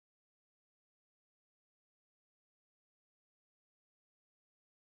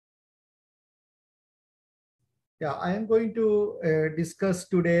Yeah, I am going to discuss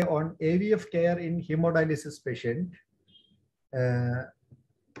today on AVF care in hemodialysis patient.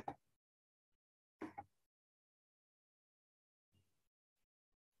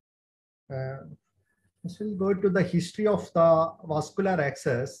 This will go to the history of the vascular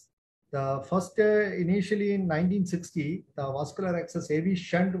access. The first, initially in 1960, the vascular access AV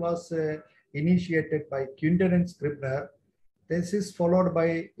shunt was initiated by Quinton and Scribner. This is followed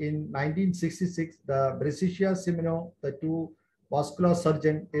by, in 1966, the Brescia Semino, the two vascular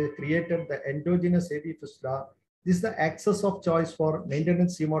surgeons created the endogenous AV fistula. This is the access of choice for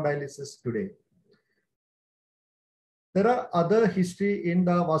maintenance hemodialysis today. There are other history in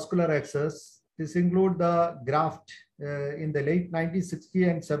the vascular access. This include the graft in the late 1960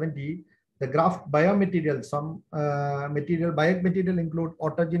 and 70. The graft biomaterial, some biomaterial include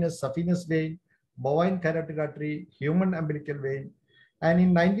autogenous saphenous vein, bovine carotid artery, human umbilical vein. And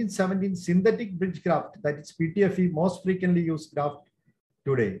in 1917, synthetic bridge graft, that is PTFE, most frequently used graft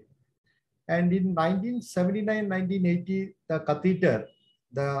today. And in 1979, 1980, the catheter,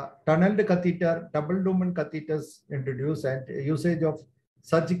 the tunneled catheter, double lumen catheters introduced, and usage of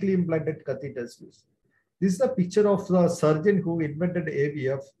surgically implanted catheters used. This is a picture of the surgeon who invented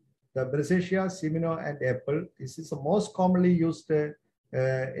AVF, the Brescia, Semino, and Apple. This is the most commonly used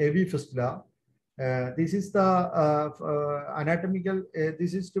AV fistula. This is the anatomical,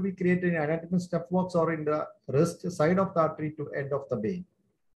 this is to be created in anatomical step works or in the wrist side of the artery to end of the vein.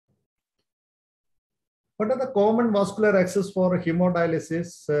 What are the common vascular access for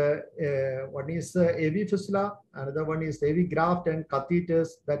hemodialysis? One is AV fistula, another one is AV graft and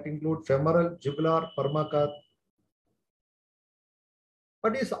catheters that include femoral, jugular, permacath.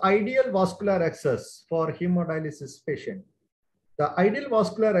 What is ideal vascular access for hemodialysis patient? The ideal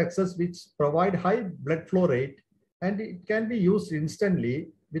vascular access which provide high blood flow rate, and it can be used instantly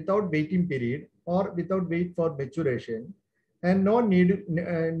without waiting period or without wait for maturation, and no needles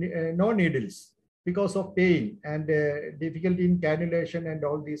because of pain and difficulty in cannulation and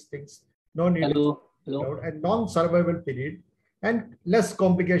all these things. No needles. Hello. And non-survival period, and less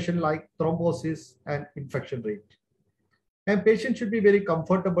complication like thrombosis and infection rate. And patient should be very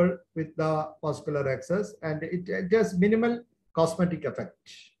comfortable with the vascular access, and it has minimal cosmetic effect.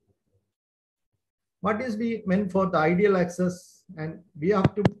 What is meant for the ideal access? And we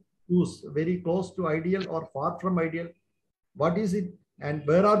have to choose very close to ideal or far from ideal. What is it, and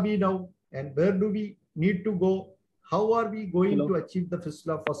where are we now, and where do we need to go? How are we going to achieve the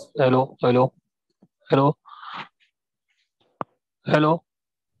fistula first? Hello. Hello.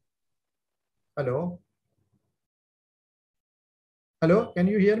 Can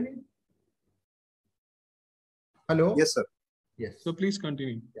you hear me? Hello? Yes, sir. Yes. So please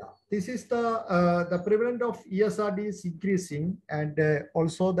continue. Yeah. This is the prevalence of ESRD is increasing, and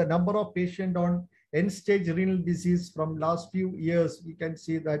also the number of patients on end-stage renal disease from last few years, we can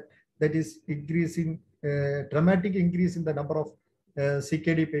see that is increasing, dramatic increase in the number of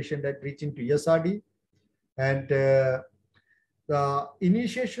CKD patients that reaching to ESRD. And the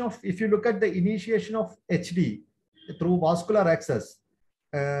initiation of, if you look at the initiation of HD through vascular access,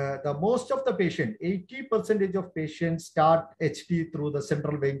 the most of the patient, 80% of patients start HD through the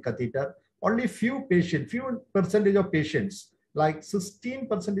central vein catheter. Only few percentage of patients, like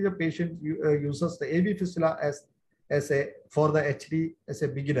 16% of patients uses the AV fistula for the HD as a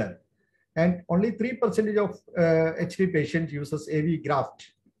beginner. And only 3% of HD patients uses AV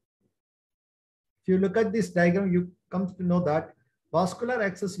graft. If you look at this diagram, you come to know that vascular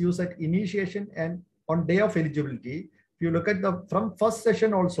access used at initiation and on day of eligibility. If you look at from first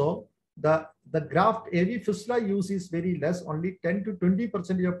session also, the graft AV fistula use is very less, only 10 to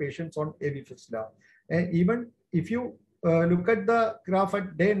 20% of patients on AV fistula. And even if you look at the graph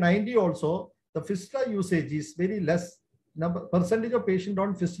at day 90 also, the fistula usage is very less. Percentage of patient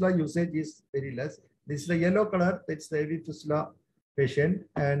on fistula usage is very less. This is the yellow color, that's the AV fistula patient.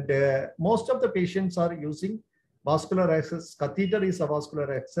 And most of the patients are using vascular access. Catheter is a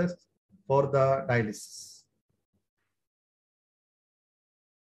vascular access for the dialysis.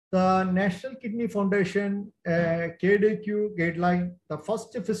 The National Kidney Foundation KDQ guideline, the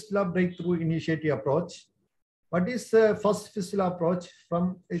first fistula breakthrough initiative approach. What is the first fistula approach?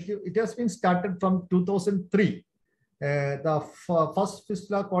 It has been started from 2003. The first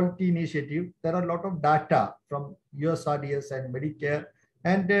fistula quality initiative. There are a lot of data from USRDS and Medicare,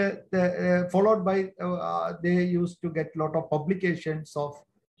 and followed by they used to get a lot of publications of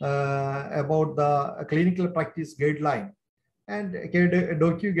about the clinical practice guideline and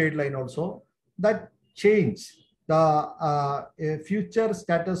DOQ guideline also, that changed the future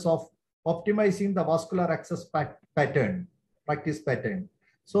status of optimizing the vascular access practice pattern.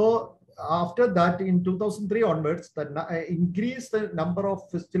 So after that, in 2003 onwards, increased the number of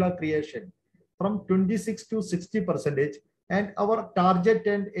fistula creation from 26 to 60%. And our target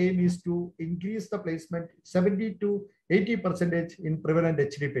and aim is to increase the placement 70 to 80% in prevalent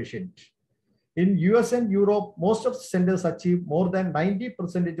HD patient. In US and Europe, most of the centers achieve more than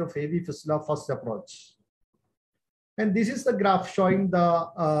 90% of AV fistula first approach. And this is the graph showing the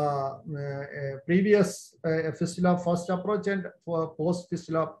previous fistula first approach and post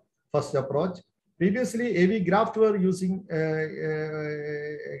fistula first approach. Previously, AV graft were using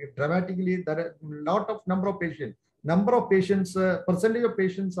dramatically. There are a lot of number of patients. Percentage of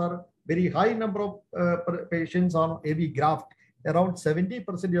patients are very high number of patients on AV graft, around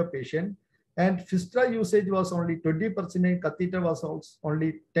 70% of patients. And fistula usage was only 20% and catheter was also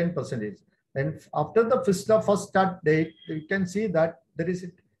only 10%. And after the fistula first start date, you can see that there is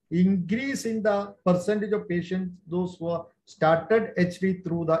an increase in the percentage of patients, those who are started HD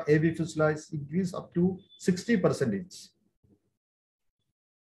through the AV fistula is increased up to 60%.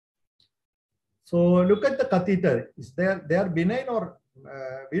 So look at the catheter. Is they are benign or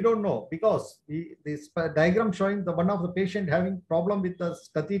we don't know, because this diagram showing the one of the patient having problem with the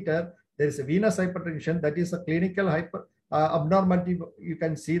catheter, there is a venous hypertension, that is a clinical abnormality. You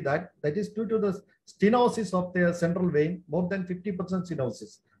can see that is due to the stenosis of the central vein, more than 50%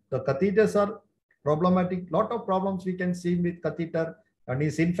 stenosis. The catheters are problematic. Lot of problems we can see with catheter, and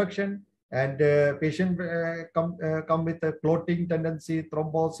is infection, and patient come with a clotting tendency,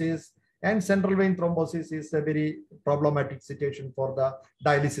 thrombosis, and central vein thrombosis is a very problematic situation for the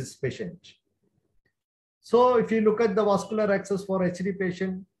dialysis patient. So if you look at the vascular access for HD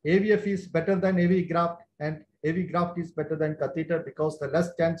patient, AVF is better than AV graft, and AV graft is better than catheter because the less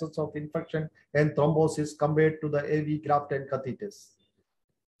chances of infection and thrombosis compared to the AV graft and catheters.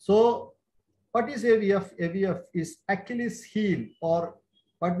 So what is AVF? AVF is Achilles heel, or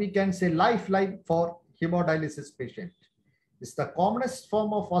what we can say lifeline for hemodialysis patient. It's the commonest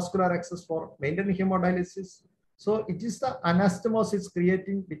form of vascular access for maintaining hemodialysis. So it is the anastomosis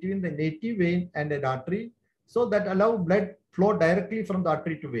creating between the native vein and an artery, so that allow blood flow directly from the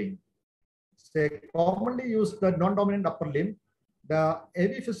artery to vein. So commonly used the non-dominant upper limb. The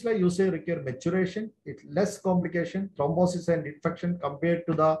AV fistula usage require maturation, it's less complication, thrombosis and infection compared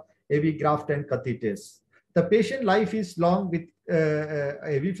to the AV graft and catheters. The patient life is long with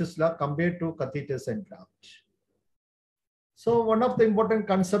AV fistula compared to catheters and graft. So one of the important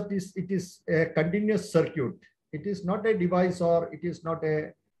concept is it is a continuous circuit. It is not a device, or it is not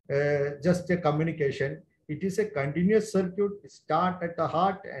a just a communication. It is a continuous circuit. Start at the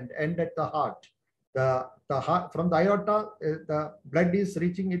heart and end at the heart. The heart, from the aorta, the blood is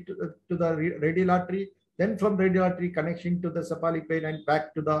reaching it to the radial artery. Then from radial artery connection to the cephalic vein and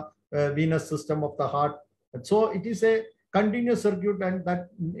back to the venous system of the heart. And so it is a continuous circuit, and that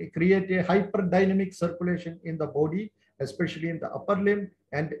create a hyperdynamic circulation in the body, especially in the upper limb.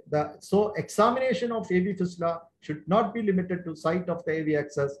 And so examination of AV fistula should not be limited to site of the AV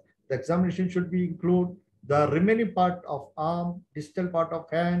access. The examination should be include the remaining part of arm, distal part of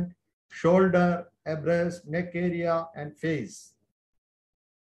hand, shoulder, breast, neck area, and face.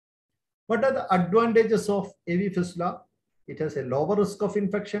 What are the advantages of AV fistula? It has a lower risk of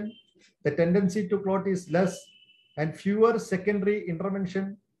infection. The tendency to clot is less, and fewer secondary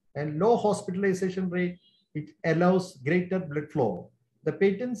intervention and low hospitalization rate. It allows greater blood flow. The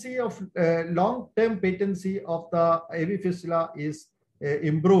patency of long-term patency of the AV fistula is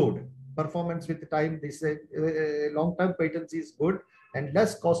improved. Performance with time, this long-term patency is good, and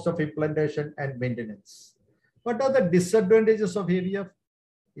less cost of implantation and maintenance. What are the disadvantages of AVF?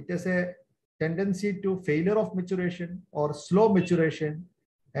 It has a tendency to failure of maturation or slow maturation,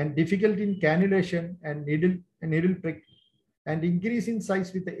 and difficulty in cannulation and needle prick, and increase in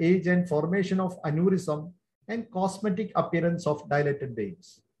size with the age and formation of aneurysm, and cosmetic appearance of dilated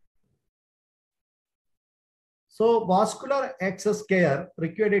veins. So vascular access care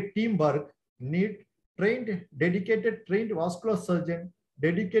required a teamwork, need dedicated trained vascular surgeon,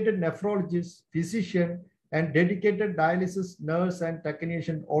 dedicated nephrologist, physician, and dedicated dialysis nurse and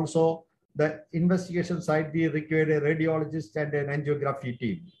technician. Also, the investigation side, we required a radiologist and an angiography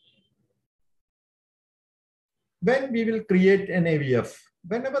team. When we will create an AVF,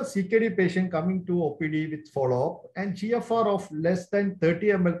 whenever CKD patient coming to OPD with follow-up and GFR of less than 30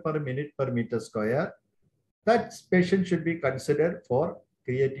 ml per minute per meter square, that patient should be considered for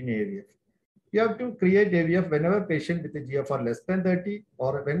creating AVF. You have to create AVF whenever patient with a GFR less than 30,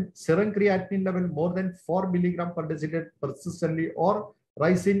 or when serum creatinine level more than 4 milligram per deciliter persistently, or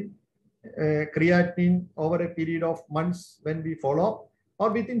rise in creatinine over a period of months when we follow up,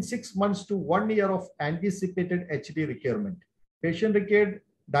 or within 6 months to 1 year of anticipated HD requirement. Patient required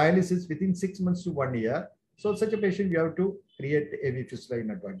dialysis within 6 months to 1 year. So such a patient, you have to create AV fistula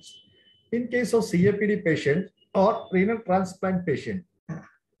in advance. In case of CAPD patient or renal transplant patient,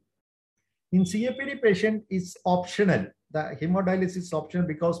 in CAPD patient, it's optional. The hemodialysis is optional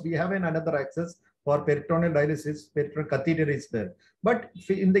because we have another access for peritoneal dialysis. Peritoneal catheter is there. But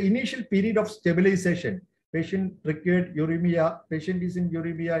in the initial period of stabilization, patient required uremia. Patient is in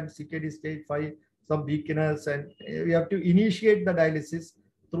uremia and CKD stage 5, some weakness, and we have to initiate the dialysis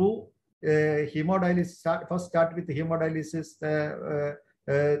through hemodialysis. First start with hemodialysis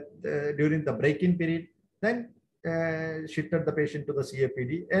during the break-in period. Then shifted the patient to the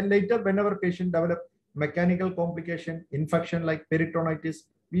CAPD, and later whenever patient develop mechanical complication, infection like peritonitis,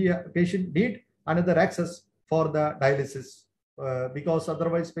 patient need another access for the dialysis because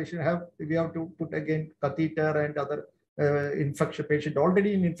otherwise patient we have to put again catheter and other infection. Patient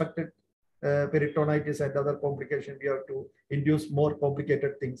already in infected peritonitis and other complication, we have to induce more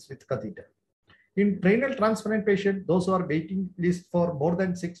complicated things with catheter. In renal transplant patient, those who are waiting list for more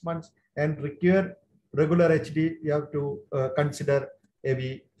than 6 months and require regular HD, you have to consider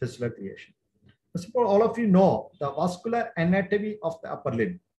AV fistula creation. First of all of you know the vascular anatomy of the upper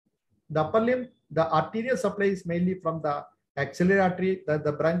limb. The upper limb, the arterial supply is mainly from the axillary artery.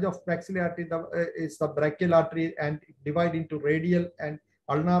 The branch of axillary artery is the brachial artery and divide into radial and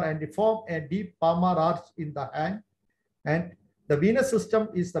ulnar and form a deep palmar arch in the hand. And the venous system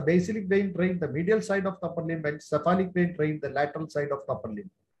is the basilic vein drain the medial side of the upper limb and cephalic vein drain the lateral side of the upper limb.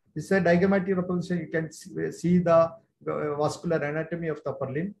 This is a diagrammatic representation. You can see the vascular anatomy of the upper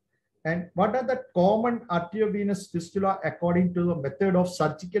limb. And what are the common arteriovenous fistula according to the method of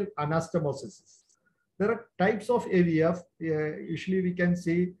surgical anastomosis? There are types of AVF. Usually we can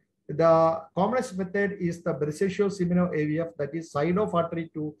see the commonest method is the Brisaccio-Simino AVF, that is side of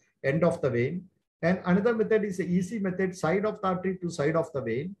artery to end of the vein. And another method is the easy method, side of the artery to side of the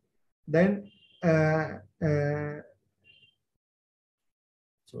vein. Then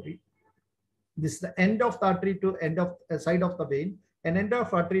this is the end of the artery to end of side of the vein and end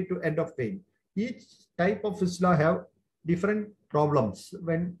of artery to end of vein. Each type of fistula have different problems.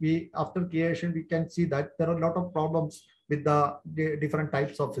 When after creation, we can see that there are a lot of problems with the different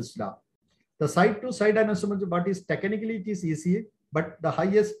types of fistula. The side to side anastomosis, but is technically it is easy, but the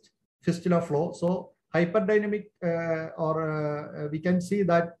highest fistula flow. So hyperdynamic we can see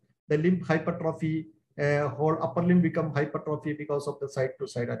that the limb hypertrophy, whole upper limb become hypertrophy because of the side to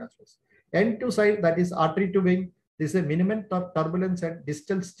side anastomosis. End to side, that is artery to vein, this is a minimum turbulence and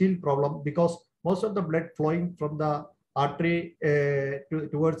distal steal problem because most of the blood flowing from the artery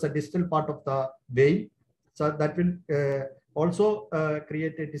towards the distal part of the vein. So that will also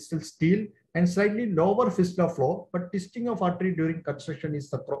create a distal steal and slightly lower fistula flow, but twisting of artery during construction is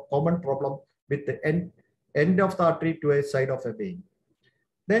the common problem with the end of the artery to a side of a vein.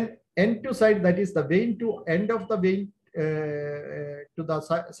 Then end to side, that is the vein to end of the vein to the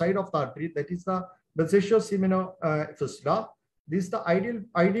side of the artery, that is the Brisaccio-Simino fistula. This is the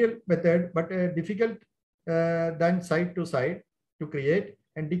ideal method, but difficult than side to side to create,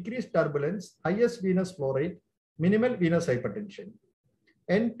 and decreased turbulence, highest venous flow rate, minimal venous hypertension.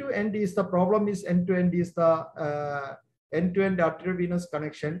 End to end is the problem is end-to-end is the end-to-end arteriovenous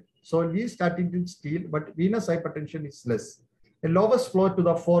connection. So least arterial steal, but venous hypertension is less. The lowest flow to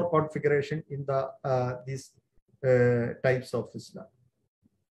the 4 configuration in the these types of fistula.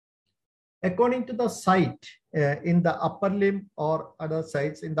 According to the site in the upper limb or other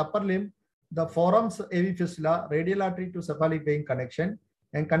sites in the upper limb, the forums AV fistula, radial artery to cephalic vein connection,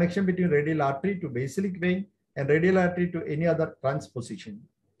 and connection between radial artery to basilic vein and radial artery to any other transposition.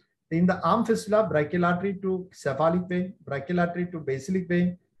 In the arm fistula, brachial artery to cephalic vein, brachial artery to basilic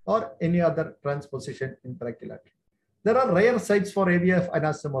vein, or any other transposition in brachial artery. There are rare sites for AVF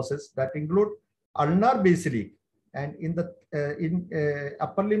anastomosis that include ulnar basilic, and in the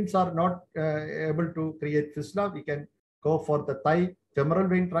upper limbs are not able to create fistula. We can go for the thigh femoral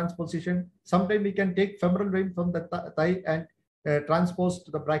vein transposition. Sometimes we can take femoral vein from the thigh and transpose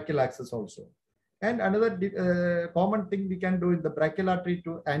to the brachial axis also. And another common thing we can do in the brachial artery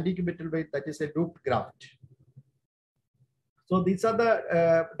to antecubital vein, that is a looped graft. So these are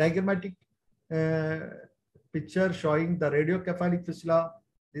the diagrammatic picture showing the radiocephalic fistula.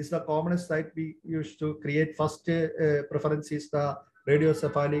 This is the commonest site we used to create. First preference is the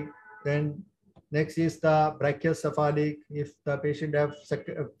radiocephalic, then next is the brachiocephalic. If the patient have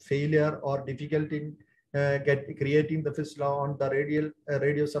failure or difficulty in creating the fistula on the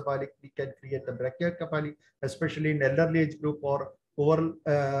radiocephalic, we can create the brachiocephalic, especially in elderly age group or oral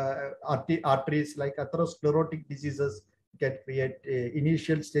arteries like atherosclerotic diseases. We can create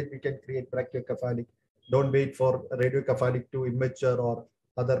initial stage, we can create brachiocephalic. Don't wait for radiocephalic to immature or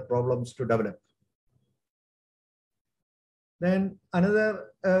other problems to develop. Then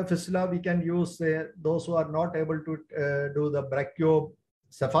another fistula we can use, those who are not able to do the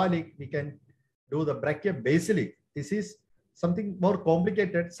brachiocephalic, we can do the brachiobasilic. This is something more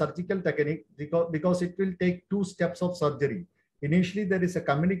complicated surgical technique because it will take 2 steps of surgery. Initially, there is a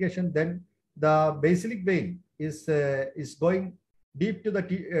communication, then the basilic vein is going deep to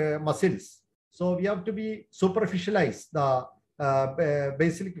the muscles. So we have to be superficialize the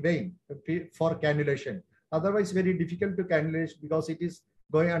basilic vein for cannulation. Otherwise, very difficult to cannulate because it is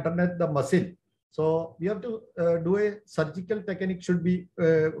going underneath the muscle. So we have to do a surgical technique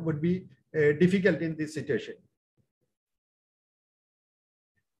would be difficult in this situation.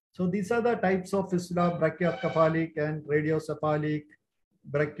 So these are the types of fistula: brachiocephalic and radiocephalic,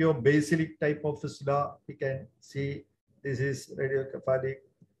 brachiobasilic type of fistula. We can see this is radiocephalic.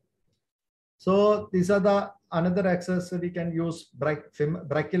 So these are the another axis. We can use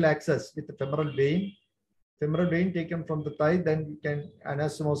brachial axis with the femoral vein. Femoral vein taken from the thigh, then we can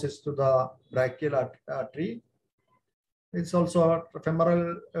anastomosis to the brachial artery. It's also a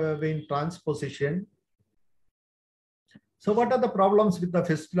femoral vein transposition. So what are the problems with the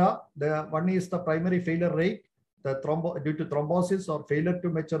fistula? The one is the primary failure rate, due to thrombosis or failure to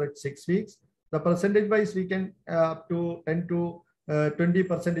mature at 6 weeks. The percentage wise, we can up to 10 to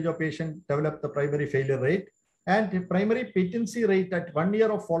 20% of patients develop the primary failure rate. And the primary patency rate at 1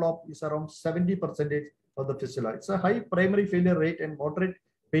 year of follow-up is around 70% of the fistula. It's a high primary failure rate and moderate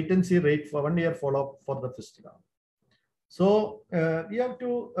patency rate for 1 year follow-up for the fistula. So we have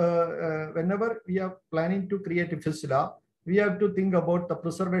to, whenever we are planning to create a fistula, we have to think about the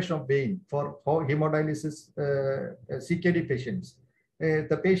preservation of vein for hemodialysis CKD patients.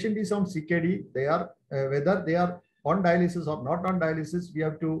 The patient is on CKD, they are whether they are on dialysis or not on dialysis, we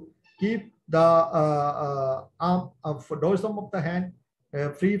have to keep the arm of dorsum of the hand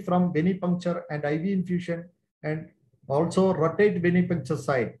free from venipuncture and IV infusion, and also rotate venipuncture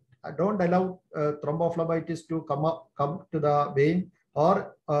side. Don't allow thrombophlebitis to come to the vein,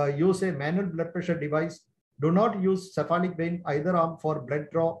 or use a manual blood pressure device. Do not use cephalic vein either arm for blood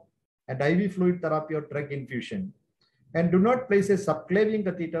draw and IV fluid therapy or drug infusion. And do not place a subclavian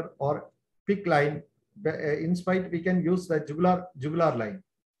catheter or PICC line. In spite, we can use the jugular line,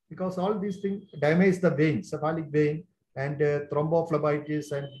 because all these things damage the vein, cephalic vein, and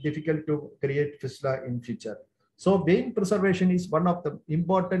thrombophlebitis, and difficult to create fistula in future. So vein preservation is one of the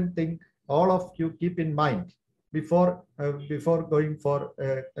important thing all of you keep in mind before going for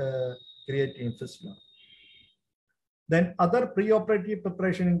creating fistula. Then other preoperative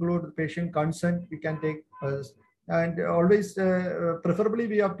preparation include patient consent. We can take and always preferably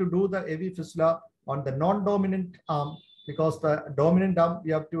we have to do the AV fistula on the non-dominant arm, because the dominant arm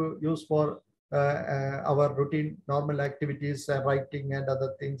we have to use for our routine normal activities, writing and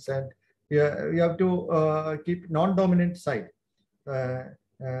other things, and we have to keep non-dominant side.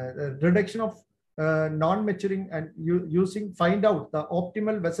 Reduction of non-maturing and find out the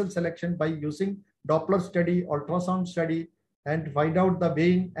optimal vessel selection by using Doppler study, ultrasound study, and find out the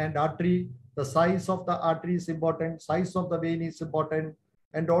vein and artery. The size of the artery is important, size of the vein is important,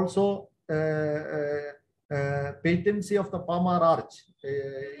 and also patency of the palmar arch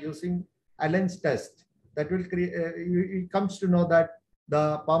using Allen's test. That will create, it comes to know that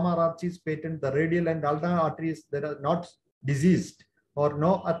the palmar arch is patent, the radial and ulnar arteries that are not diseased, or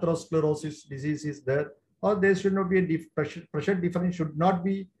no atherosclerosis disease is there, or there should not be a pressure difference should not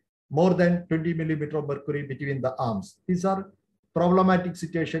be more than 20 millimeter of mercury between the arms. These are problematic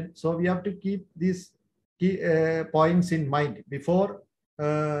situations. So we have to keep these key points in mind before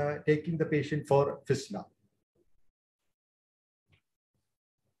taking the patient for fistula.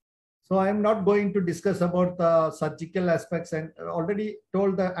 So I am not going to discuss about the surgical aspects, and already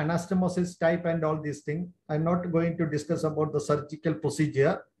told the anastomosis type and all these things. I'm not going to discuss about the surgical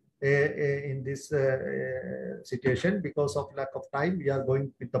procedure in this situation because of lack of time. We are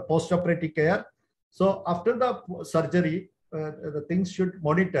going with the post-operative care. So after the surgery, the things should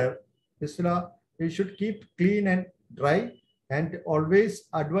monitor. Fistula, we should keep clean and dry, and always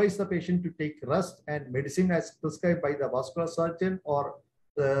advise the patient to take rest and medicine as prescribed by the vascular surgeon or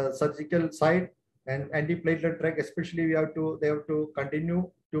the surgical side, and antiplatelet drug especially they have to continue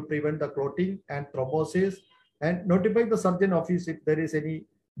to prevent the clotting and thrombosis, and notify the surgeon office if there is any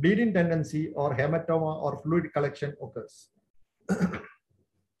bleeding tendency or hematoma or fluid collection occurs.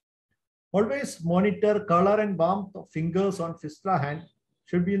 Always monitor color and warmth of fingers on fistula hand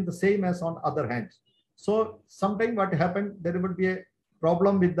should be in the same as on other hands. So sometime what happened, there would be a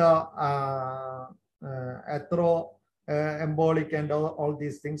problem with the embolic and all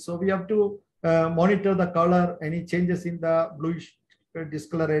these things. So we have to monitor the color, any changes in the bluish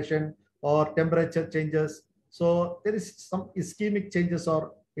discoloration or temperature changes. So there is some ischemic changes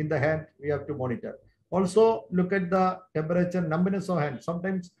or in the hand, we have to monitor. Also look at the temperature, numbness of hand.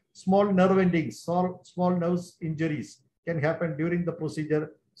 Sometimes small nerve endings, small nerves injuries can happen during the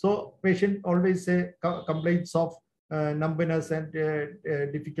procedure. So patient always say complaints of numbness and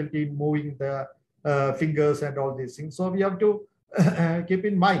difficulty in moving the fingers and all these things. So we have to keep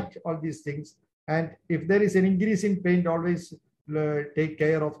in mind all these things. And if there is an increase in pain, always take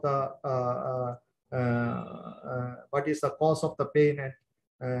care of the what is the cause of the pain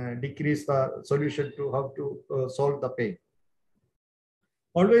and decrease the solution to how to solve the pain.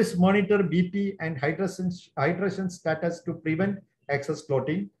 Always monitor BP and hydration status to prevent excess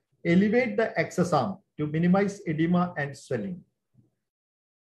clotting. Elevate the excess arm to minimize edema and swelling.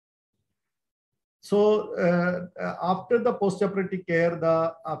 So after the postoperative care,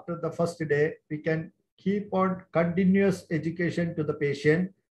 after the first day, we can keep on continuous education to the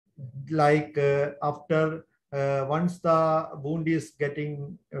patient. Like after once the wound is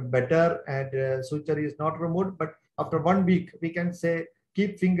getting better and suture is not removed, but after 1 week, we can say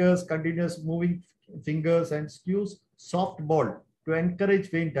keep fingers, continuous moving fingers and use soft ball to encourage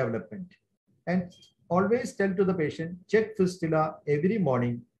vein development. And always tell to the patient, check fistula every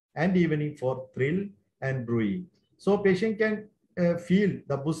morning and evening for thrill and bruit. So patient can feel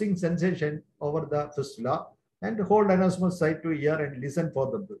the buzzing sensation over the fistula and hold anastomosis side to ear and listen for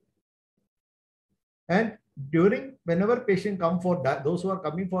the breath. And during whenever patient come for those who are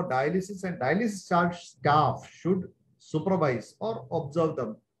coming for dialysis and dialysis staff should supervise or observe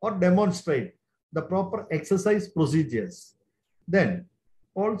them or demonstrate the proper exercise procedures. Then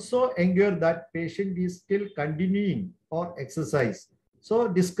also ensure that patient is still continuing or exercise. So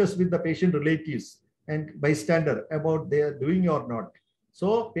discuss with the patient relatives and bystander about they are doing or not.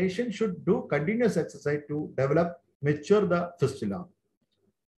 So patient should do continuous exercise to mature the fistula.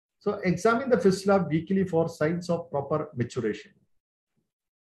 So examine the fistula weekly for signs of proper maturation.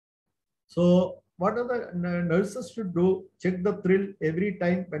 So what are the nurses should do? Check the thrill every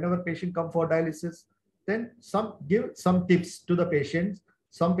time whenever patient come for dialysis. Then give some tips to the patients.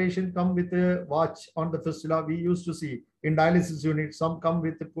 Some patients come with a watch on the fistula. We used to see in dialysis unit, some come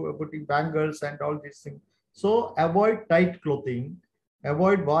with putting bangles and all these things. So avoid tight clothing,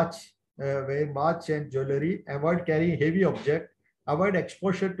 avoid wear watch and jewelry, avoid carrying heavy object, avoid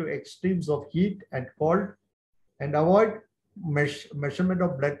exposure to extremes of heat and cold, and avoid measurement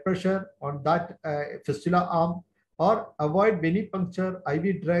of blood pressure on that fistula arm, or avoid venipuncture,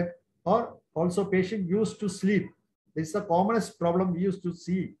 IV drag, or also patient used to sleep. This is the commonest problem we used to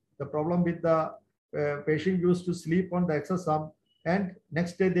see. The problem with the patient used to sleep on the excess arm and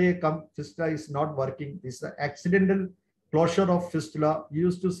next day they come, fistula is not working. This is an accidental closure of fistula. We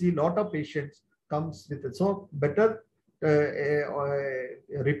used to see a lot of patients comes with it. So better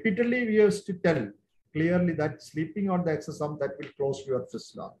repeatedly we used to tell clearly that sleeping on the excess arm that will close your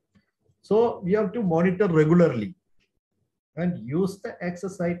fistula. So we have to monitor regularly and use the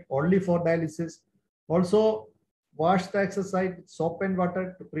exercise only for dialysis. Also wash the exercise with soap and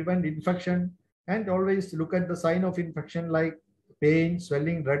water to prevent infection, and always look at the sign of infection like pain,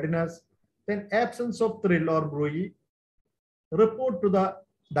 swelling, redness. Then absence of thrill or bruit, report to the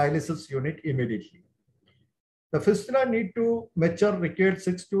dialysis unit immediately. The fistula need to mature required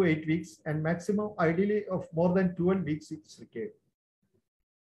 6 to 8 weeks and maximum ideally of more than 12 weeks it's required.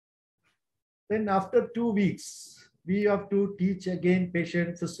 Then after 2 weeks, we have to teach again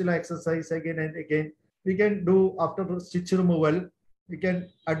patient fistula exercise again and again. We can do after stitch removal, we can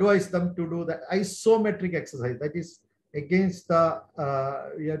advise them to do the isometric exercise. That is against the,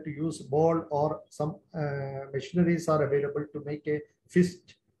 we have to use ball or some machineries are available to make a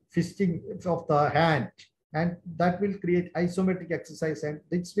fisting of the hand. And that will create isometric exercise, and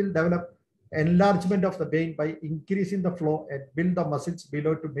this will develop enlargement of the vein by increasing the flow and build the muscles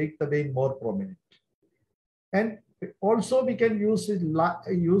below to make the vein more prominent. And also we can use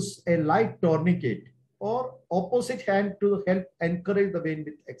a light tourniquet or opposite hand to help encourage the vein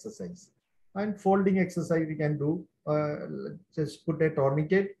with exercise. And folding exercise we can do, just put a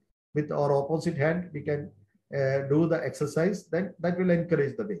tourniquet with our opposite hand, we can do the exercise, then that will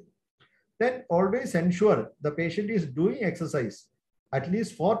encourage the vein. Then always ensure the patient is doing exercise at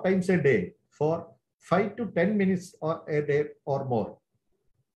least 4 times a day for 5 to 10 minutes or a day or more.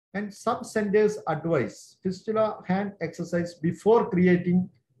 And some centers advise fistula hand exercise before creating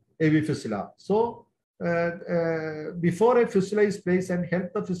AV fistula. So before a fistula is placed and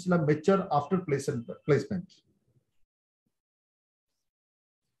help the fistula mature after placement.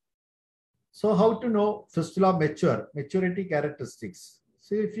 So how to know fistula maturity characteristics?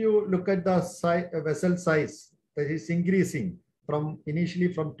 So if you look at the vessel size that is increasing,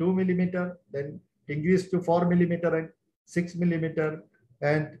 initially from 2 millimeter, then increase to 4 millimeter and 6 millimeter,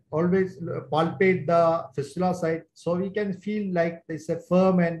 and always palpate the fistula site. So we can feel like it's a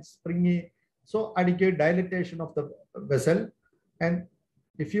firm and springy. So adequate dilatation of the vessel. And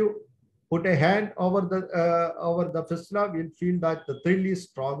if you put a hand over the fistula, we'll feel that the thrill is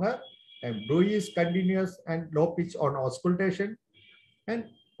stronger and bruise is continuous and low pitch on auscultation. And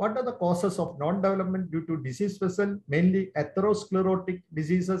what are the causes of non-development due to disease vessel? Mainly atherosclerotic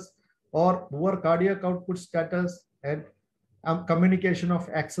diseases or poor cardiac output status and communication of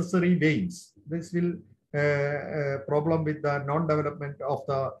accessory veins. This will problem with the non-development of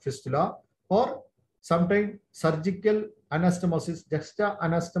the fistula, or sometimes surgical anastomosis, juxta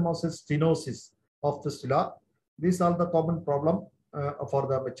anastomosis stenosis of fistula. These are the common problem for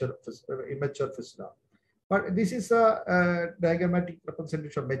the immature fistula. But this is a diagrammatic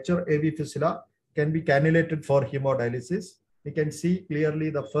representation of mature AV fistula, can be cannulated for hemodialysis. We can see clearly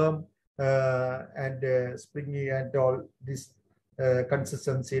the firm and springy and all this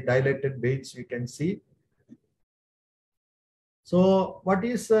consistency, dilated veins we can see. So what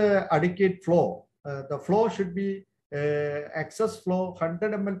is adequate flow? The flow should be excess flow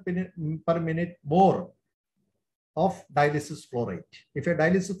 100 ml per minute more of dialysis flow rate. If a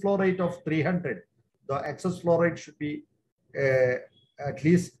dialysis flow rate of 300, the excess flow rate should be at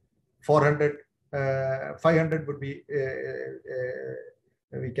least 400, 500 would be,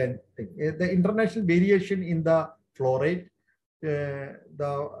 we can think. The international variation in the flow rate,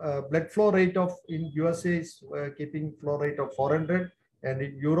 the blood flow rate of in USA is keeping flow rate of 400, and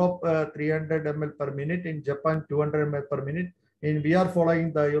in Europe 300 ml per minute, in Japan 200 ml per minute. And we are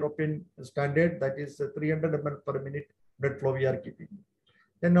following the European standard, that is 300 ml per minute blood flow we are keeping.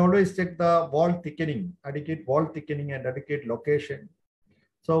 Then always check the wall thickening, adequate wall thickening and adequate location.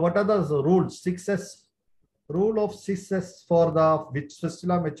 So what are the rules? 6S. Rule of 6S for the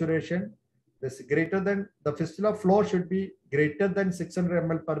fistula maturation. This greater than, the fistula flow should be greater than 600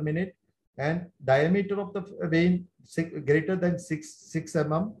 ml per minute, and diameter of the vein greater than 6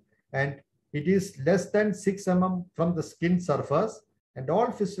 mm, and it is less than 6 mm from the skin surface, and all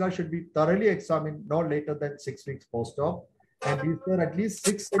fistula should be thoroughly examined no later than 6 weeks post-op, and is there at least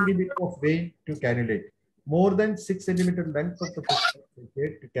 6 cm of vein to cannulate. More than 6 cm length of the fistula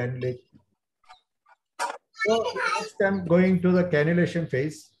to cannulate. So next I'm going to the cannulation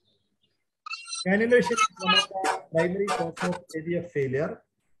phase. Cannulation is one of the primary causes of AVF failure,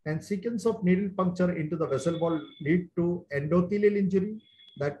 and sequence of needle puncture into the vessel wall lead to endothelial injury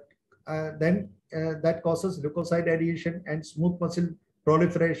that that causes leukocyte adhesion and smooth muscle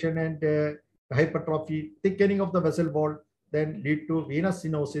proliferation and hypertrophy, thickening of the vessel wall, then lead to venous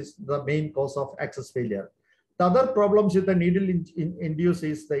stenosis, the main cause of access failure. The other problems with the needle induce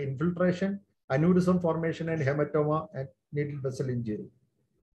is the infiltration, aneurysm formation and hematoma and needle vessel injury.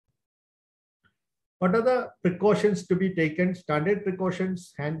 What are the precautions to be taken? Standard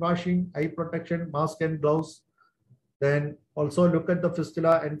precautions: hand washing, eye protection, mask and gloves. Then also look at the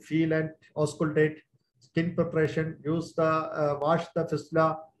fistula and feel and auscultate. Skin preparation, use the wash the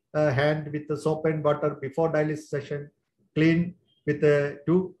fistula hand with the soap and water before dialysis session. Clean with a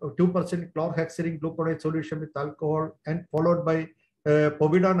 2% chlorhexidine gluconate solution with alcohol, and followed by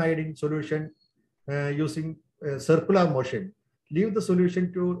povidone iodine solution using circular motion. Leave the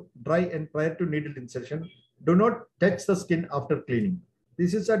solution to dry and prior to needle insertion. Do not touch the skin after cleaning.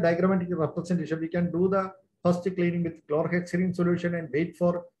 This is a diagrammatic representation. We can do the first cleaning with chlorhexidine solution and wait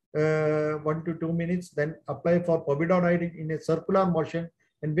for 1 to 2 minutes. Then apply for povidone iodine in a circular motion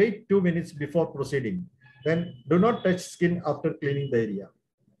and wait 2 minutes before proceeding. Then do not touch skin after cleaning the area.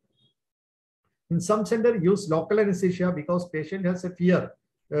 In some center, use local anesthesia because patient has a fear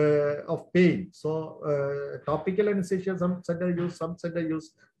of pain. So topical anesthesia, some center use,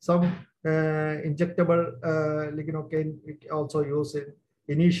 some injectable lignocaine also use in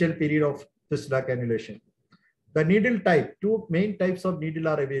initial period of fistula cannulation. The needle type, two main types of needle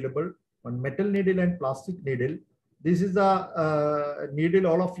are available: one metal needle and plastic needle. This is a needle.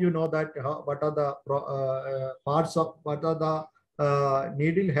 All of you know that what are the parts of what are the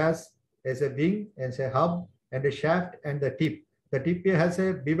needle has a wing, as a hub and a shaft and the tip. The tip has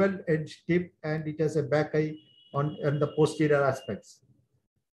a bevel edge tip and it has a back eye on the posterior aspects.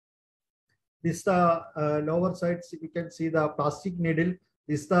 This lower side, you can see the plastic needle.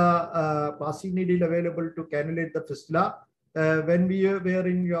 This is the plastic needle available to cannulate the fistula. When we were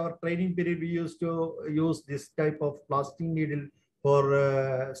in your training period, we used to use this type of plastic needle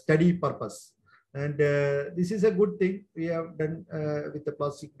for study purpose. And this is a good thing we have done with the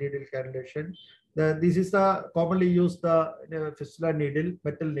plastic needle cannulation. This is the commonly used fistula needle,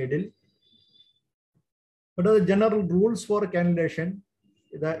 metal needle. What are the general rules for cannulation?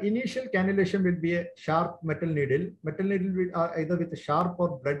 The initial cannulation will be a sharp metal needle. Metal needle will either with a sharp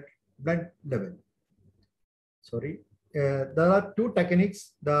or blunt level. Sorry. There are two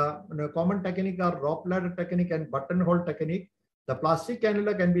techniques. The common technique are rope ladder technique and buttonhole technique. The plastic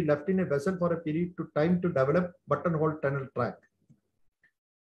cannula can be left in a vessel for a period of time to develop buttonhole tunnel track.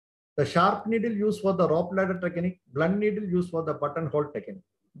 The sharp needle used for the rope ladder technique, blunt needle used for the buttonhole technique.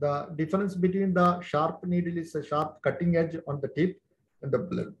 The difference between the sharp needle is a sharp cutting edge on the tip, and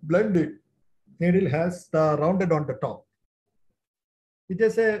the blunt needle has the rounded on the top. It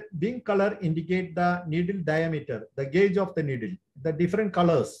has a wing color indicate the needle diameter, the gauge of the needle. The different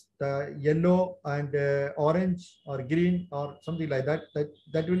colors, the yellow and orange or green or something like that,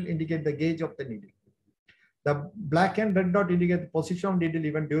 that will indicate the gauge of the needle. The black and red dot indicate the position of needle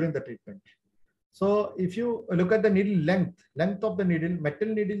even during the treatment. So if you look at the needle length of the needle, metal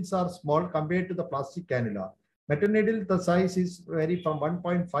needles are small compared to the plastic cannula. Metal needle, the size is vary from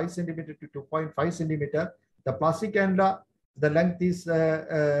 1.5 centimeter to 2.5 centimeter. The plastic cannula, the length is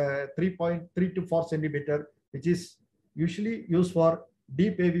 3.3 to 4 centimeter, which is usually used for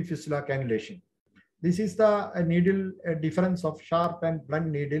deep AV fistula cannulation. This is the needle difference of sharp and blunt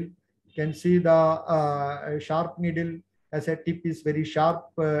needle. You can see the sharp needle as a tip is very sharp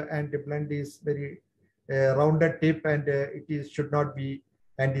and the blunt is very rounded tip, and should not be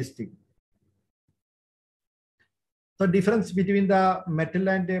anti-stick. The difference between the metal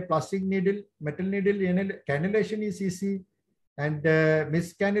and plastic needle. Metal needle cannulation is easy and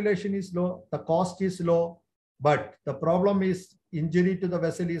miscannulation is low. The cost is low, but the problem is injury to the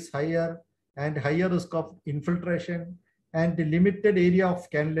vessel is higher and higher risk of infiltration and the limited area of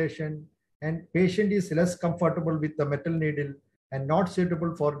cannulation, and patient is less comfortable with the metal needle and not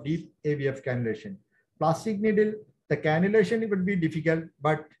suitable for deep AVF cannulation. Plastic needle, the cannulation would be difficult,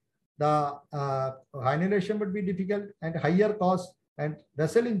 but the cannulation would be difficult and higher cost and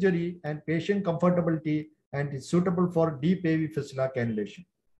vessel injury and patient comfortability, and is suitable for deep AV fistula cannulation.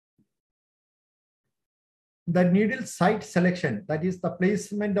 The needle site selection, that is the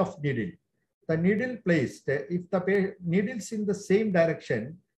placement of needle. The needle placed, if the needles in the same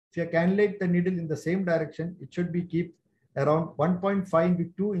direction, if you cannulate the needle in the same direction, it should be kept around 1.5 to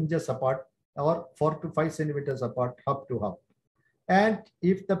 2 inches apart or 4 to 5 centimeters apart, hub to hub. And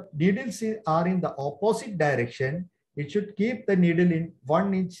if the needles are in the opposite direction, it should keep the needle in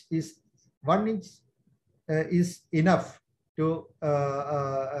 1 inch is enough to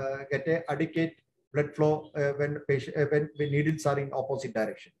get an adequate blood flow when needles are in opposite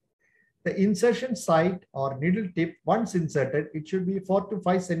direction. The insertion site or needle tip, once inserted, it should be 4 to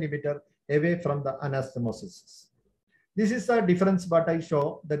 5 centimeter away from the anastomosis. This is the difference what I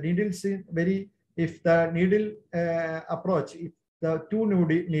show. The needles if the needle approach, if the two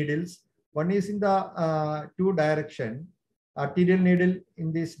needles, one is in the two direction, arterial needle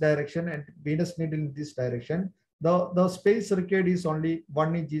in this direction and venous needle in this direction, the space required is only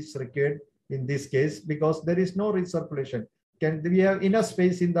 1 inch is required in this case, because there is no recirculation. We have enough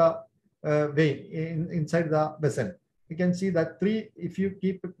space in the vein inside the vessel. You can see that if you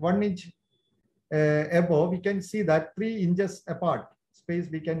keep 1 inch above, we can see that 3 inches apart space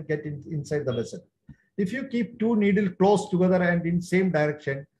we can get inside the vessel. If you keep two needles close together and in same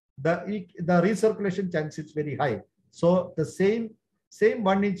direction, the recirculation chance is very high. So the same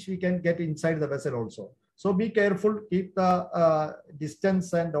 1 inch we can get inside the vessel also. So be careful, keep the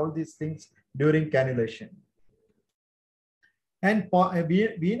distance and all these things during cannulation. And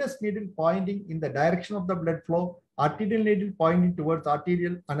venous needle pointing in the direction of the blood flow, arterial needle pointing towards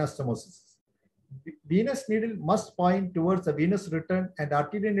arterial anastomosis. Venous needle must point towards the venous return, and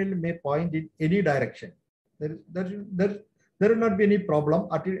arterial needle may point in any direction. There will not be any problem.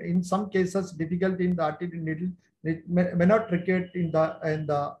 In some cases, difficulty in the arterial needle may not recur in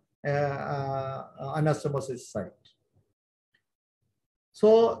the anastomosis site.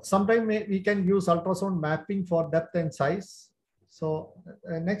 So sometimes we can use ultrasound mapping for depth and size. So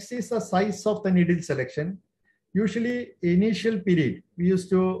next is the size of the needle selection. Usually initial period, we used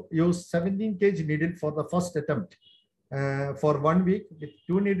to use 17 gauge needle for the first attempt for 1 week with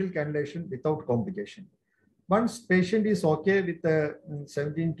 2 needle cannulation without complication. Once patient is okay with the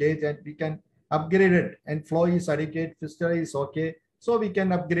 17 gauge and we can upgrade it and flow is adequate, fistula is okay, so we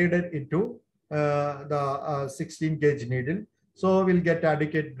can upgrade it into the 16 gauge needle. So we'll get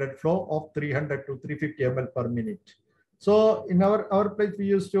adequate blood flow of 300 to 350 ml per minute. So in our place, we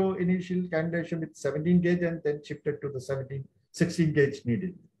used to initial cannulation with 17 gauge and then shifted to the 16 gauge needle.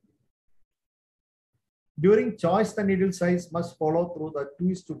 During choice, the needle size must follow through the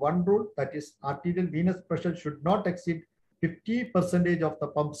 2:1 rule. That is, arterial venous pressure should not exceed 50% of the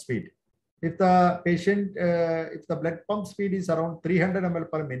pump speed. If the patient, if the blood pump speed is around 300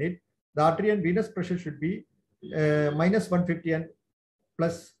 ml per minute, the arterial and venous pressure should be minus 150 and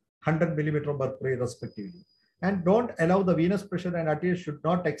plus 100 millimeter of mercury respectively. And don't allow the venous pressure and arterial should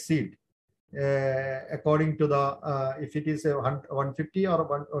not exceed according to the, if it is 150 or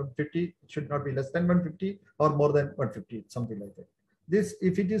 150, it should not be less than 150 or more than 150, something like that. This,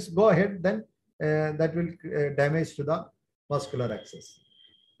 if it is go ahead, then that will damage to the vascular access.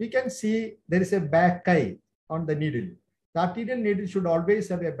 We can see there is a back eye on the needle. The arterial needle should always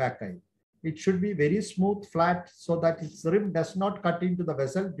have a back eye. It should be very smooth, flat, so that its rim does not cut into the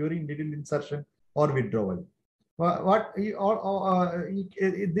vessel during needle insertion or withdrawal. What are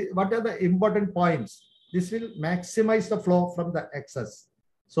the important points? This will maximize the flow from the excess.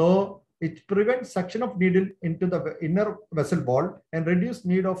 So it prevents suction of needle into the inner vessel wall and reduce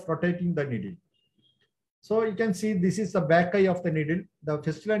need of rotating the needle. So you can see this is the back eye of the needle. The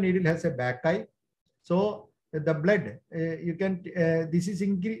fistula needle has a back eye. So the blood, you can, this is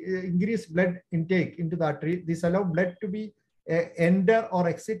increased blood intake into the artery. This allows blood to be enter or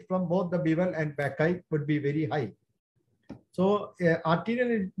exit from both the bevel and back eye would be very high. So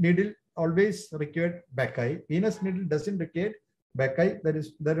arterial needle always required back eye. Venous needle doesn't require back eye.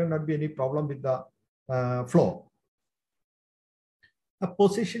 There will not be any problem with the flow. A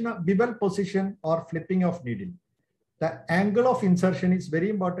position, a bevel position or flipping of needle. The angle of insertion is very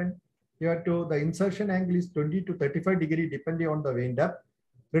important. You have to, the insertion angle is 20 to 35 degree depending on the vein depth.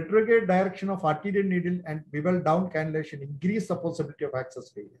 Retrograde direction of arterial needle and bevel down cannulation increase the possibility of access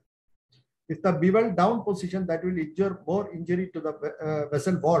failure. If the bevel down position, that will injure more injury to the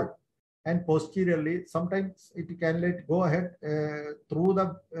vessel wall, and posteriorly sometimes it cannulate go ahead through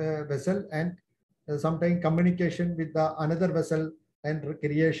the vessel and sometimes communication with the another vessel and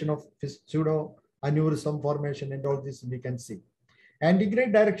creation of pseudo aneurysm formation and all this we can see.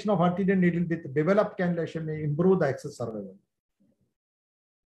 Antegrade direction of arterial needle with bevel up cannulation may improve the access survival.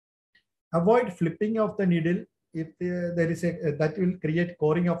 Avoid flipping of the needle if there is a that will create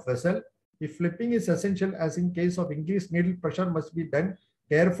coring of vessel. If flipping is essential, as in case of increased needle pressure, must be done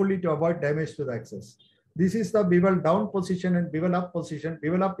carefully to avoid damage to the access. This is the bevel down position and bevel up position.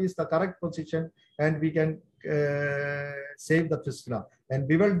 Bevel up is the correct position and we can save the fistula. And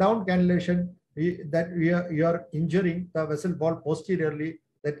bevel down cannulation, you are injuring the vessel wall posteriorly,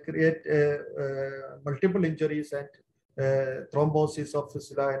 that create multiple injuries and thrombosis of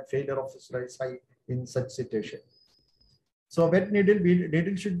fistula and failure of fistula is high in such situation. So wet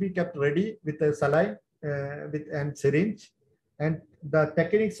needle should be kept ready with a saline and syringe. And the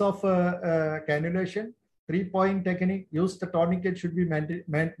techniques of cannulation, 3-point technique, use the tourniquet should be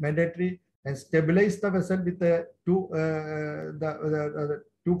mandatory, and stabilize the vessel with the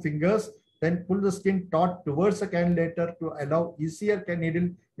two fingers. Then pull the skin taut towards the cannulator to allow easier needle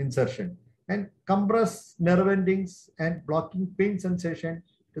insertion. And compress nerve endings and blocking pain sensation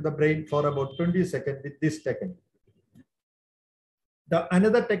to the brain for about 20 seconds with this technique. The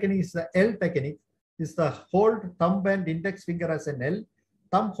another technique is the L technique. Is the hold thumb and index finger as an L.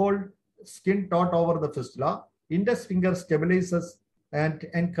 Thumb hold skin taut over the fistula. Index finger stabilizes and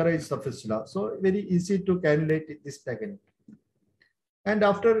encourages the fistula. So very easy to cannulate this technique. And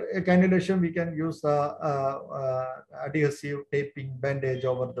after cannulation, we can use the adhesive taping bandage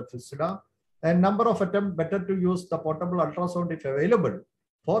over the fistula. And number of attempts, better to use the portable ultrasound if available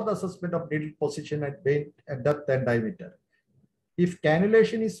for the assessment of needle position and vein and depth and diameter. If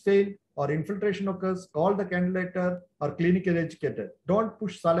cannulation is failed or infiltration occurs, call the cannulator or clinical educator. Don't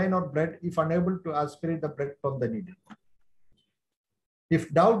push saline or blood if unable to aspirate the blood from the needle.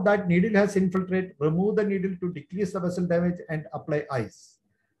 If doubt that needle has infiltrated, remove the needle to decrease the vessel damage and apply ice.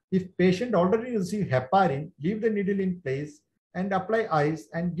 If patient already received heparin, leave the needle in place and apply ice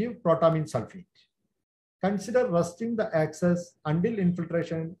and give protamine sulfate. Consider resting the access until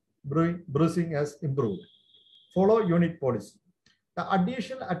infiltration bruising has improved. Follow unit policy. The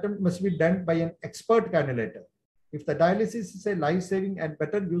additional attempt must be done by an expert cannulator. If the dialysis is a life-saving, and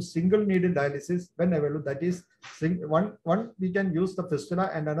better use single needle dialysis when available. That is, one we can use the fistula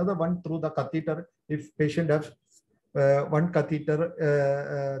and another one through the catheter if patient has one catheter,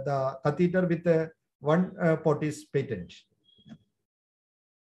 the catheter with one port is patent.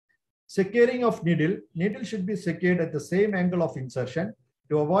 Securing of needle. Needle should be secured at the same angle of insertion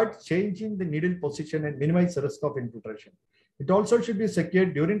to avoid changing the needle position and minimize the risk of infiltration. It also should be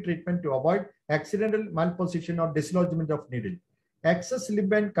secured during treatment to avoid accidental malposition or dislodgement of needle. Access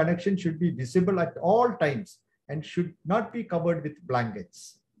limb and connection should be visible at all times and should not be covered with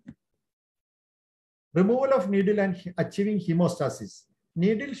blankets. Removal of needle and achieving hemostasis.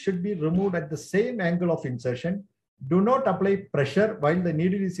 Needle should be removed at the same angle of insertion. Do not apply pressure while the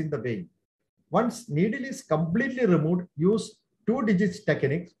needle is in the vein. Once needle is completely removed, use 2 digits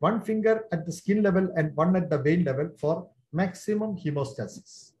techniques, 1 finger at the skin level and 1 at the vein level for maximum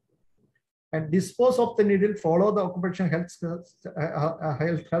hemostasis. And dispose of the needle, follow the occupational health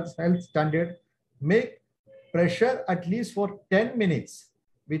standard, make pressure at least for 10 minutes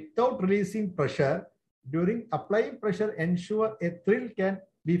without releasing pressure. During applying pressure, ensure a thrill can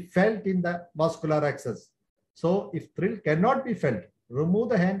be felt in the vascular access. So if thrill cannot be felt, remove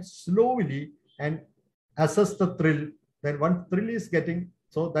the hand slowly and assess the thrill. Then once thrill is getting,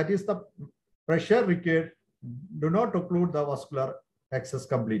 so that is the pressure required. Do not occlude the vascular access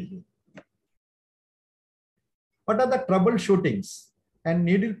completely. What are the troubleshootings and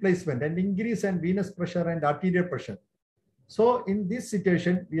needle placement and increase and venous pressure and arterial pressure? So in this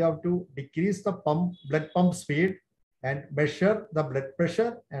situation, we have to decrease the blood pump speed and measure the blood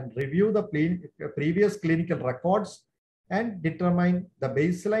pressure and review the previous clinical records and determine the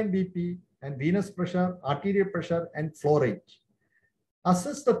baseline BP and venous pressure, arterial pressure, and flow rate.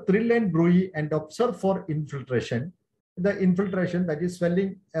 Assess the thrill and bruit and observe for infiltration. The infiltration, that is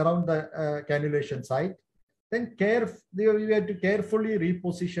swelling around the cannulation site. Then we have to carefully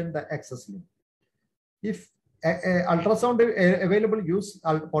reposition the access limb. If ultrasound available, use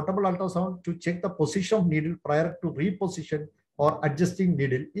portable ultrasound to check the position of needle prior to reposition or adjusting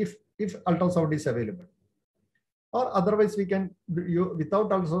needle if ultrasound is available. Or otherwise, we can without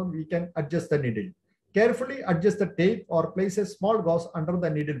ultrasound, we can adjust the needle. Carefully adjust the tape or place a small gauze under the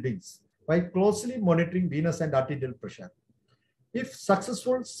needle wings by closely monitoring venous and arterial pressure. If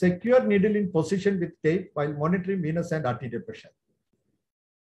successful, secure needle in position with tape while monitoring venous and arterial pressure.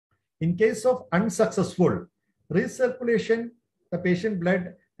 In case of unsuccessful, recirculation the patient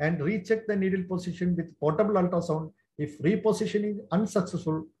blood and recheck the needle position with portable ultrasound. If repositioning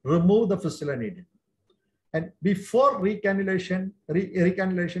unsuccessful, remove the fistula needle. And before recannulation,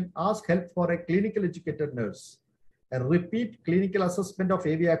 ask help for a clinical educated nurse. And repeat clinical assessment of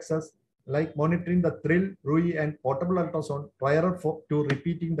AV access, like monitoring the thrill, bruit, and portable ultrasound prior to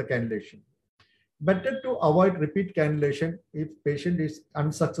repeating the cannulation. Better to avoid repeat cannulation if patient is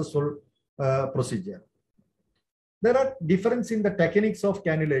unsuccessful procedure. There are differences in the techniques of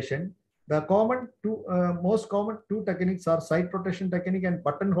cannulation. The most common two techniques are site rotation technique and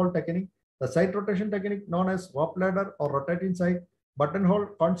buttonhole technique. The site rotation technique known as rope ladder or rotating site, buttonhole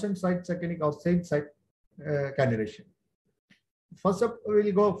constant site technique or same site cannulation. First up, we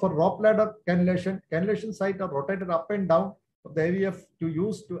will go for rope ladder cannulation. Cannulation site are rotated up and down of the AVF to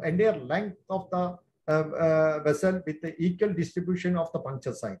use to entire length of the vessel with the equal distribution of the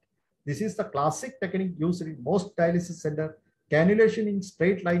puncture site. This is the classic technique used in most dialysis center. Cannulation in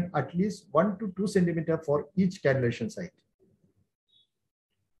straight line at least 1 to 2 centimeters for each cannulation site.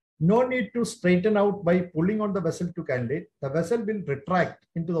 No need to straighten out by pulling on the vessel to cannulate. The vessel will retract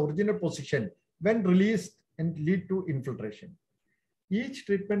into the original position when released and lead to infiltration. Each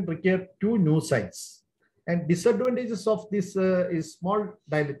treatment requires 2 new sites. And disadvantages of this is small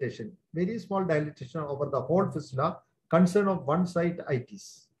dilatation, very small dilatation over the whole fistula, concern of one site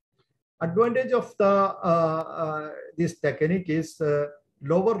itis. Advantage of the this technique is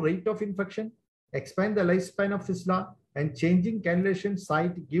lower rate of infection, expand the lifespan of fistula, and changing cannulation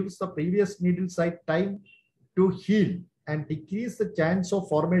site gives the previous needle site time to heal and decrease the chance of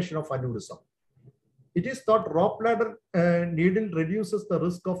formation of aneurysm. It is thought rope ladder needle reduces the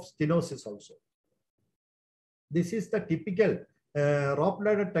risk of stenosis also. This is the typical rope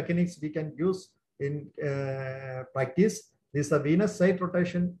ladder techniques we can use in practice. This is a venous site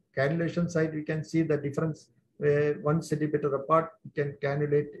rotation, cannulation site. We can see the difference 1 centimeter apart. You can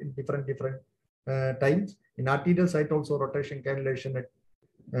cannulate in different times. In arterial site also rotation, cannulation.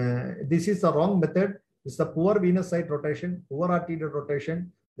 This is the wrong method. This is the poor venous site rotation, poor arterial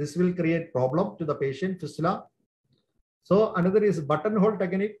rotation. This will create problem to the patient fistula. So another is buttonhole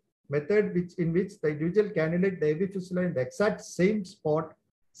technique method, in which the individual cannulate the AV fistula in the exact same spot,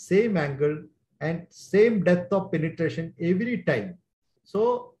 same angle, and same depth of penetration every time.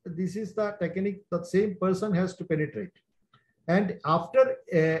 So this is the technique that same person has to penetrate. And after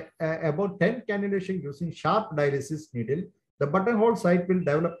about 10 cannulation using sharp dialysis needle, the buttonhole site will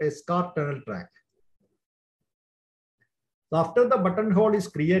develop a scar tunnel track. So after the buttonhole is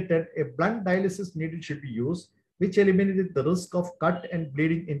created, a blunt dialysis needle should be used, which eliminated the risk of cut and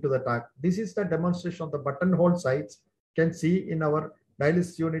bleeding into the tract. This is the demonstration of the buttonhole sites. You can see in our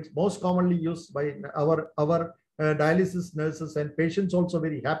dialysis units, most commonly used by our dialysis nurses, and patients also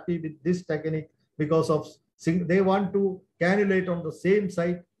very happy with this technique because of they want to cannulate on the same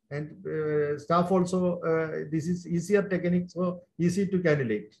site, and staff also this is easier technique, so easy to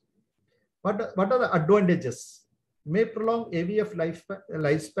cannulate. What are the advantages? may prolong AVF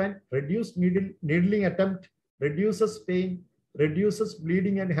lifespan, reduce needling attempt, reduces pain, reduces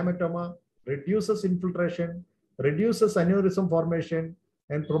bleeding and hematoma, reduces infiltration, reduces aneurysm formation,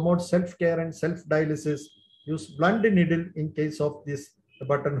 and promotes self-care and self-dialysis. Use blunt needle in case of this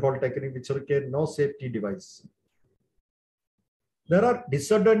buttonhole technique, which require no safety device. There are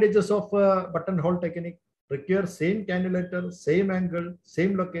disadvantages of buttonhole technique. Require same cannulator, same angle,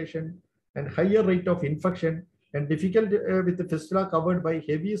 same location, and higher rate of infection, and difficult with the fistula covered by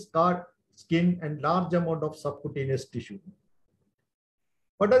heavy scarred skin and large amount of subcutaneous tissue.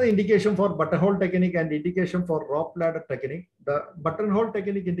 What are the indication for buttonhole technique and indication for rope ladder technique? The buttonhole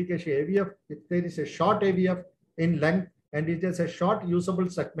technique indication AVF, if there is a short AVF in length and it is a short usable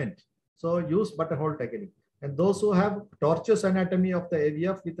segment, so use buttonhole technique. And those who have tortuous anatomy of the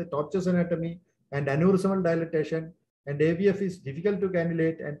AVF with the tortuous anatomy and aneurysmal dilatation, and AVF is difficult to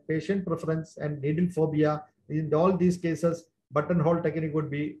cannulate, and patient preference and needle phobia, in all these cases, buttonhole technique would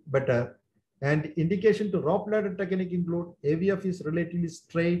be better. And indication to rope ladder technique include AVF is relatively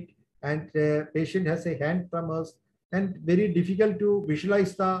straight and patient has a hand tremors and very difficult to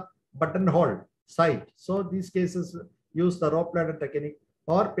visualize the buttonhole site. So these cases use the rope ladder technique,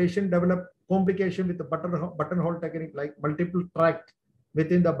 or patient develop complication with the buttonhole technique like multiple tract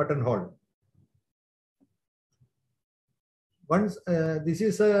within the buttonhole. Once this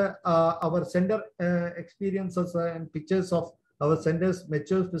is our center experiences and pictures of our center's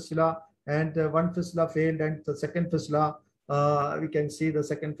mature fistula, and one fistula failed and the second fistula, we can see the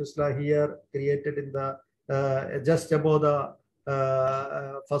second fistula here created in the just above the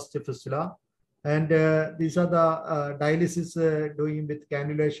first fistula. And these are the dialysis doing with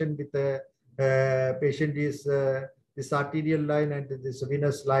cannulation with the patient is this arterial line and this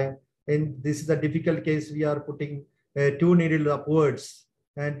venous line. And this is a difficult case. We are putting 2 needles upwards,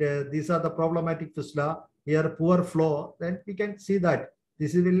 and these are the problematic fistula. Here poor flow, then we can see that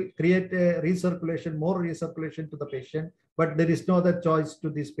this will create a recirculation, more recirculation to the patient, but there is no other choice to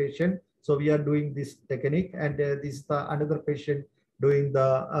this patient. So we are doing this technique, and this is the another patient doing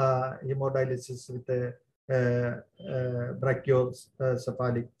the hemodialysis with the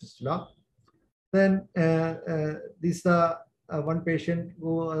brachiocephalic fistula. Then this is one patient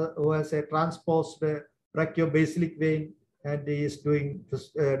who has a transposed brachiobasilic vein, and he is doing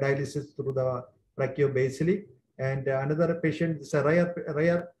dialysis through the brachiobasilic. And another patient is a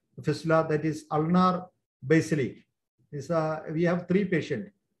rare fistula, that is ulnar basilic. We have 3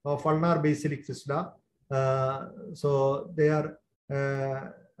 patients of ulnar basilic fistula. So they are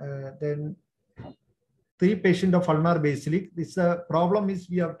then 3 patients of ulnar basilic. This problem is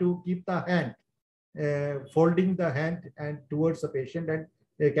we have to keep the hand, folding the hand and towards the patient, and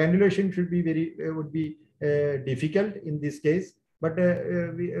cannulation should be would be difficult in this case. But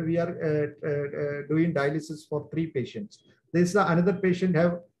we are doing dialysis for 3 patients. This is another patient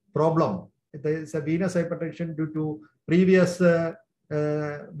have problem. There is a venous hypertension due to previous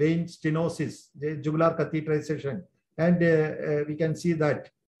vein stenosis, jugular catheterization, and we can see that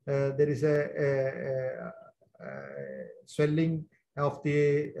there is a swelling of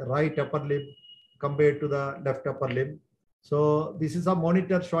the right upper limb compared to the left upper limb. So this is a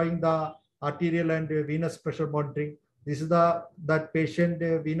monitor showing the arterial and venous pressure monitoring. This is that patient,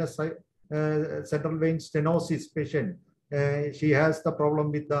 venous central vein stenosis patient. She has the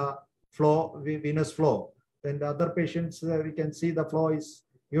problem with the flow, venous flow. Then the other patients, we can see the flow is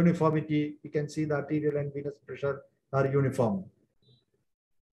uniformity. We can see the arterial and venous pressure are uniform.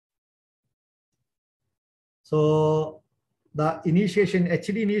 So the initiation,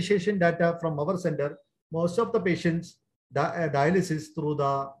 HD initiation data from our center, most of the patients dialysis through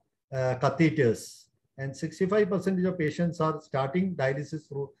the catheters. And 65% of patients are starting dialysis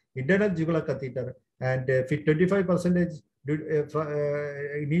through internal jugular catheter, and 25%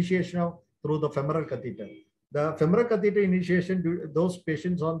 initiation through the femoral catheter. The femoral catheter initiation, those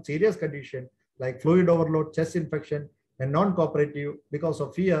patients on serious condition like fluid overload, chest infection, and non-cooperative because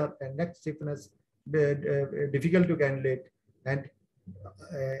of fear and neck stiffness, difficult to cannulate. And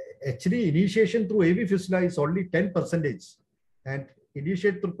actually initiation through AV fistula is only 10%, and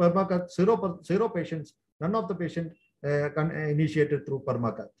initiate through permacath, 0 patients, none of the patients initiated through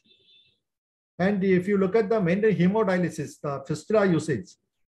permacath. And if you look at the maintain hemodialysis, the fistula usage,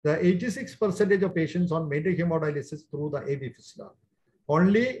 the 86% of patients on maintain hemodialysis through the AV fistula.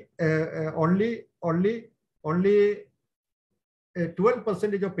 Only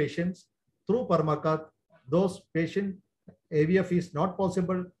 12% of patients through permacath. Those patients, AVF is not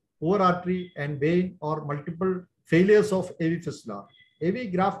possible, poor artery and vein, or multiple failures of AV fistula.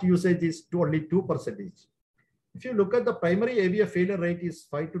 AV graft usage is only 2%. If you look at the primary AVF failure rate is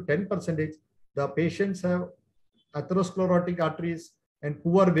 5 to 10%, the patients have atherosclerotic arteries, and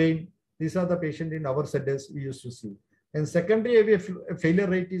poor vein. These are the patients in our centers we used to see. And secondary AVF failure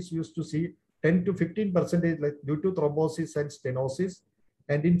rate is used to see 10 to 15% like due to thrombosis and stenosis,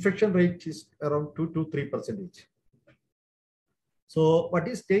 and infection rate is around 2 to 3%. So what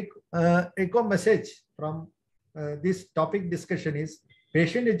is take-home message from this topic discussion is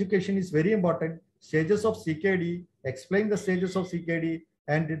patient education is very important. Stages of CKD, explain the stages of CKD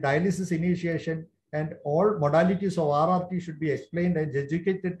and dialysis initiation, and all modalities of RRT should be explained and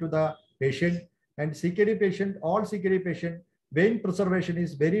educated to the patient. And CKD patient, all CKD patient, vein preservation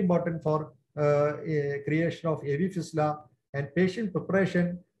is very important for creation of AV fistula, and patient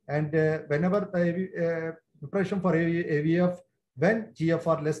preparation, and whenever preparation for AVF when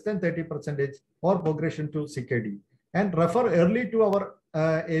GFR less than 30% or progression to CKD, and refer early to our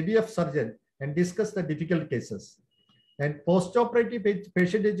AVF surgeon and discuss the difficult cases. And post-operative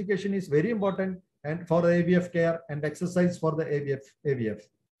patient education is very important and for AVF care and exercise for the AVF.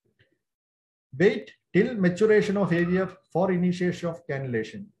 Wait till maturation of AVF for initiation of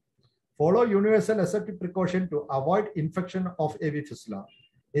cannulation. Follow universal aseptic precaution to avoid infection of AV fistula.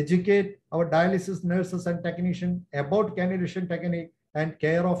 Educate our dialysis nurses and technicians about cannulation technique and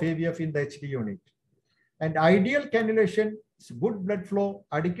care of AVF in the HD unit. And ideal cannulation is good blood flow,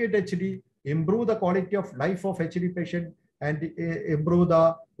 adequate HD, improve the quality of life of HD patient, and improve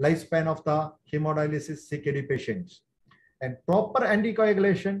the lifespan of the hemodialysis CKD patients. And proper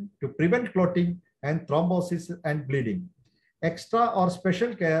anticoagulation to prevent clotting and thrombosis and bleeding. Extra or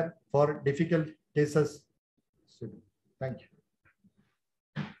special care for difficult cases. Thank you.